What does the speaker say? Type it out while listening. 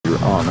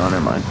Oh no,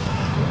 never mind.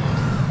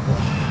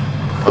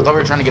 I thought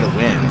we were trying to get a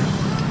win.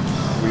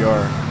 We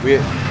are.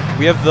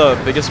 We have the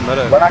biggest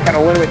meta. We're not gonna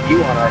win with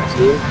you on our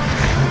team.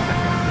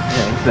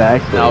 Yeah,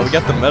 exactly. No, we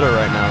got the meta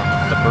right now.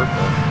 The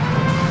Bertha.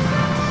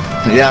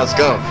 Yeah, let's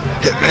go.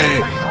 Hit me.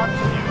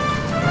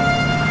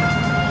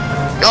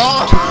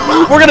 Oh!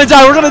 We're gonna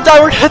die. We're gonna die.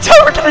 We're gonna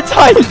die. We're gonna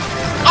die.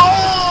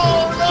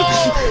 Oh no!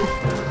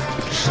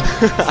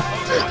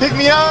 Pick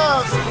me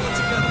up.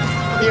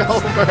 Me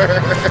over.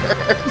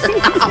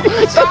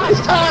 Stop!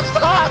 Stop!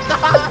 Stop!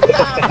 Stop!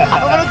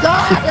 I'm gonna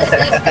die.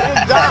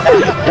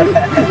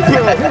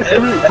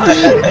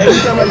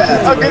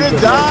 I'm gonna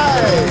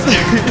die.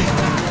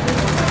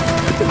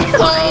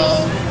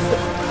 Oh!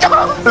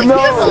 No!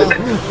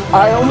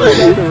 I almost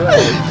got the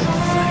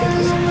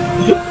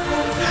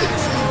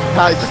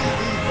right.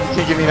 You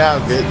can't get me now,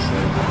 bitch.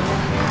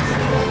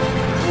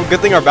 Well,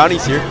 good thing our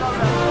bounty's here.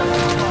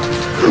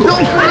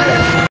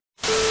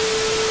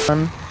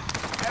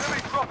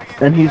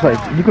 And he's like,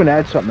 you can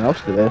add something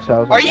else to this. I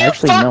was like,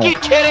 actually, no. Are you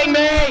fucking kidding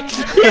me?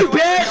 You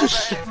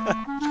bitch!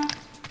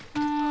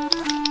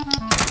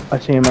 I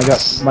see him, I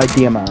got my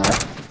DMR.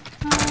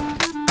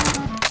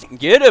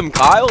 Get him,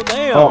 Kyle.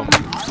 Damn. Oh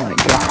my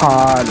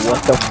god,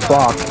 what the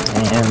fuck,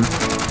 man.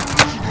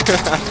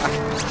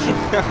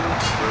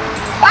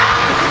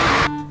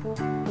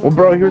 Well,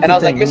 bro, here's And the I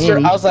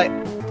was like,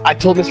 thing. I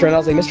told Mr. Rendell, I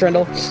was like, Mr.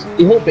 Rendell,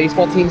 the whole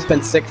baseball team's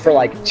been sick for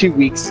like 2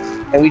 weeks,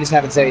 and we just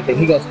haven't said anything.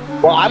 He goes,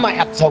 well, I might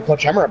have to tell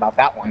Coach Emmer about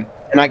that one.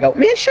 And I go,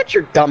 man, shut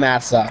your dumb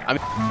ass up.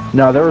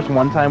 No, there was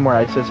one time where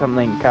I said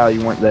something, Kyle,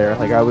 you weren't there.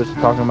 Like, I was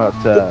talking about,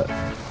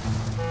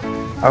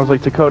 I was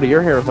like, Dakota,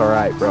 your hair is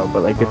alright, bro,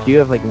 but like, if you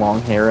have like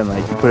long hair and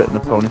like you put it in a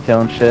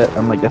ponytail and shit,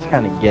 I'm like, that's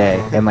kind of gay.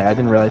 And like, I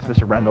didn't realize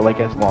Mr. Rendell like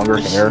has longer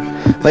hair.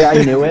 Like,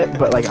 I knew it,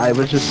 but like, I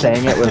was just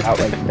saying it without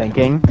like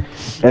thinking.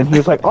 And he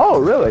was like, oh,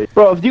 really?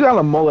 Bro, if you got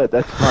a mullet,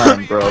 that's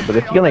fine, bro. But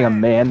if you got like a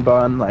man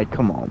bun, like,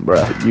 come on,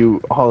 bro. You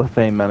Hall of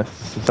Fame menace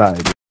to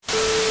society.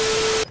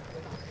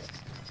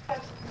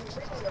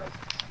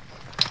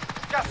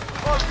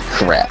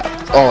 Crap.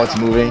 Oh, it's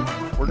moving.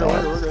 We're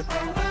good. We're good.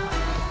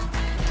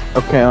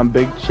 Okay, I'm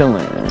big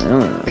chillin'.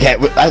 Okay,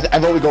 I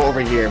vote we go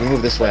over here. We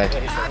move this way.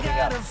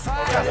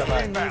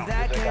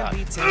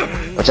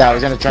 Watch out,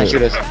 he's gonna try and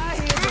shoot us.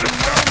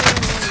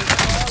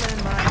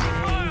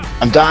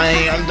 I'm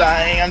dying, I'm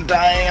dying, I'm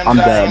dying, I'm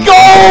dying. Go!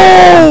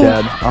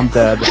 I'm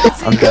dead.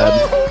 I'm dead.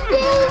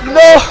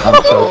 No!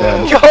 I'm so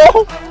dead.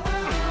 Go!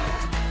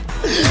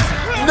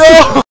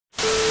 No!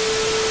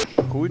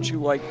 Who would you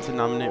like to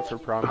nominate for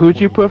prom? Who'd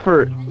you put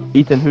for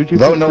Ethan? Who'd you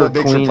put Vote for no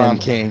big for queen? prom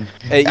king.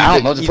 Hey, I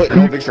don't know, just put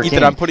no big for Ethan,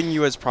 king. I'm putting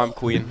you as prom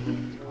queen.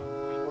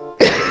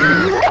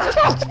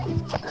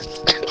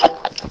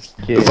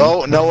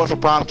 Vote no one for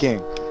prom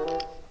king.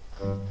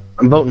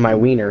 I'm voting my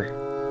wiener.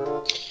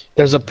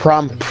 There's a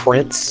prom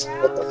prince.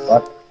 What the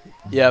fuck?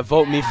 Yeah,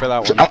 vote me for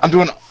that one.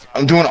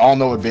 I'm doing all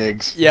Noah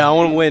Biggs. Yeah, I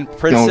want to win.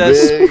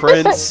 Princess, Biggs.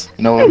 Prince,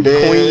 Noah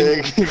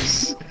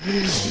Biggs.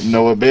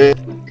 Noah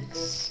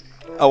Biggs.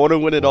 I want to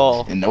win it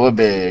all. And Noah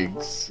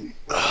Biggs.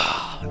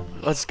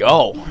 Let's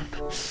go.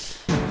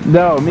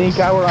 No, me and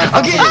Kyle were on.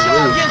 I'm getting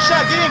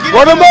shot, get in.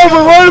 Run him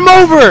over, run him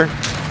over!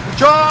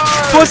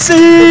 Charge!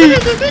 Pussy!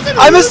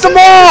 I missed them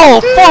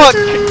all! Fuck!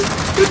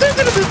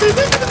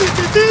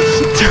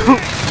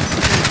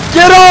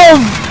 Get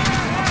him!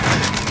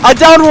 I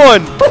downed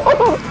one!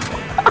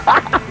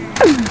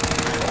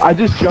 I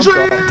just jumped off.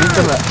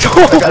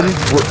 I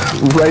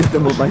just raped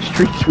him with my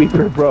street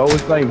sweeper, bro.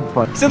 It's not even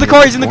fun. He's in the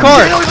car, he's in the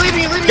car! No, he's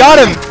leaving. Got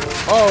him!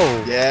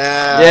 Oh.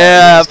 Yeah.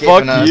 Yeah, he's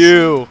fuck escaping us.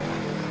 you.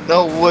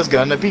 Noah's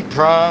gonna be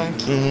prom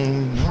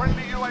king.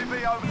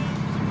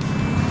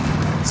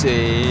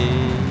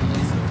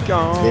 Take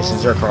on. This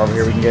is our car over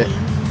here we can get. He's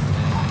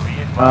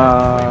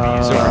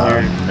over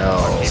here.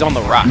 No. He's on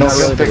the rocks. No,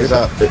 really pick us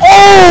up. Oh!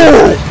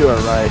 Guys to our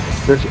right.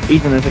 There's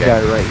Ethan. There's a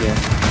guy right here.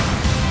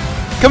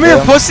 Come here,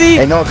 pussy!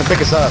 Hey, Noah can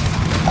pick us up.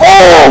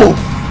 Oh!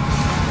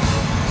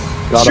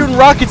 Got Shooting him.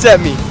 rockets at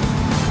me.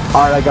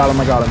 Alright, I got him.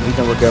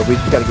 Ethan, we're good. We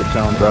just gotta get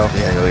zoned, bro.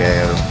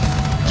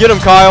 Yeah. Get him,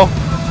 Kyle.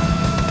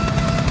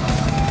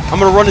 I'm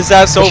gonna run his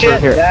ass over.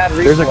 Shit. Here. Bad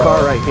There's a recoil.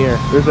 car right here.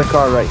 There's a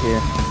car right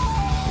here.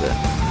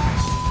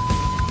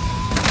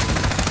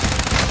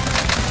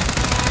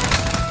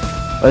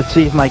 Let's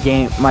see if my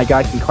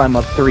guy can climb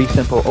up 3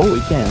 simple. Oh,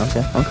 he can.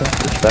 Okay.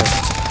 Respect.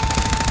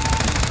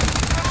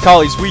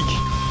 Kyle, he's weak.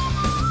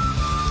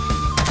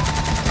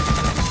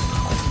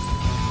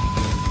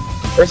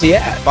 Where's he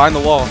at? Behind the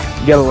wall.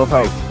 You gotta love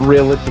how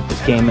realistic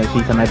this game is,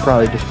 Ethan. I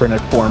probably just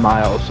sprinted 4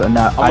 miles and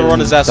not. I'm gonna run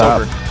his ass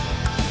stop. over.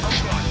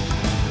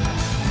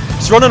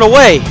 He's running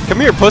away. Come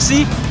here,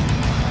 pussy.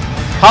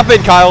 Hop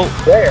in, Kyle.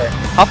 Where?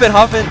 Hop in.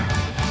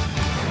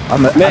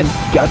 I'm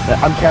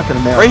Captain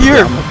America. Right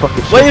here. I'm a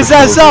fucking Lay his super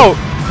ass soldier.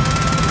 out.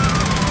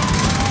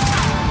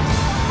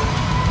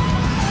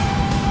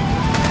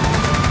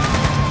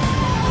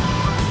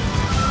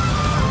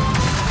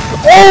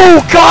 Oh,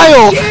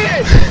 Kyle!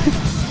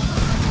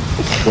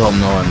 Well,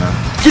 no.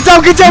 Get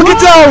down!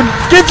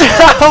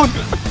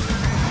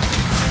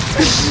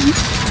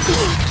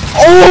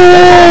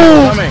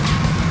 Oh!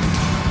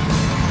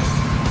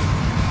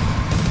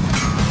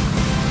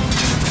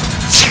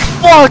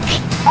 fuck?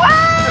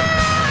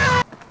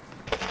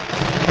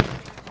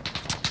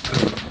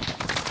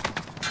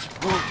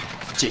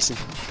 Jason.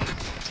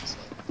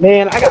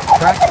 Man, I got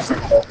practice.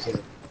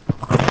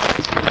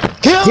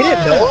 Get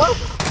it, Noah.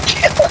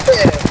 Kill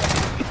it.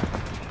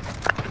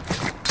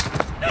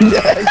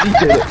 Yes, he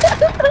did it.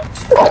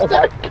 Oh my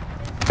god.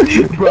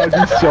 Bro, I'd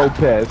be so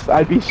pissed.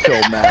 I'd be so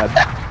mad.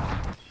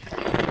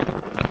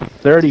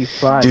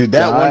 35. Dude,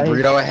 that one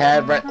burrito I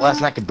had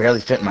last night could barely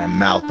fit in my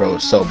mouth, bro. It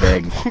was so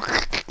big.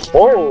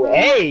 Oh,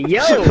 hey,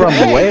 yo. From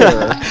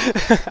where?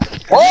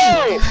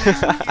 Oh.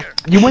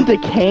 You went to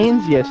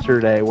Cane's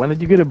yesterday. When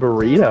did you get a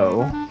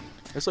burrito?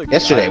 Like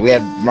Yesterday, we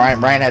had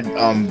Ryan had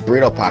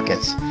burrito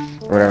pockets,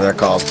 or whatever they're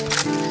called.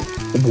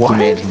 What? He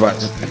made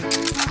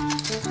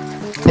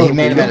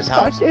them at his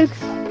house.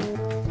 Pockets?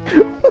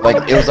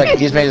 Like it was like he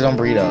just made his own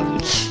burrito.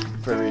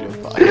 Burrito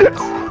pockets.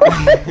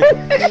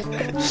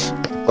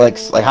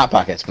 like hot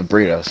pockets, but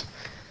burritos.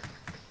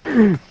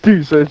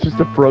 Dude, so it's just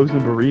a frozen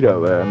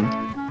burrito then.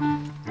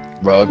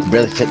 Bro, it could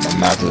barely fit in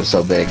my mouth. It was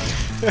so big.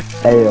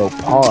 Ayo,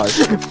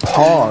 pause.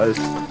 Pause.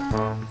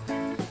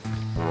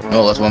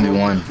 No, let's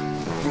 1v1.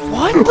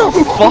 What the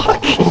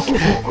fuck?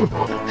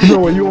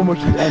 No, you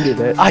almost ended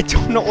it. I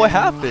don't know what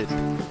happened.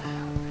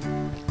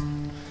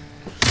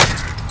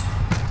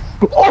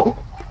 Oh!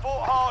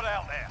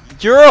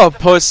 You're a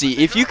pussy.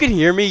 If you can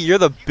hear me, you're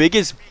the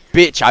biggest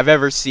bitch I've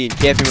ever seen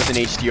camping with an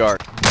HDR.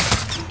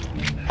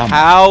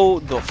 How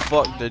the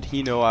fuck did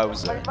he know I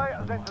was there?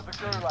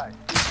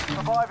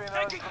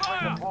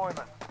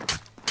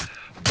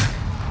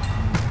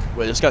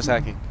 Wait, this guy's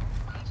hacking.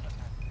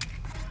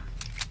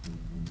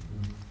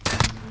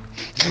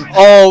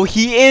 Oh,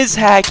 he is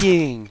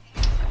hacking!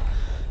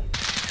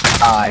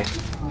 Aye.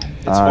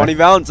 It's funny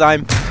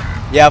Valentine.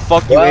 Yeah,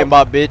 fuck you, Well,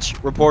 aimbot bitch.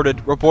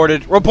 Reported.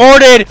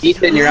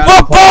 Ethan, you're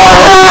out.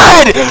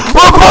 Reported!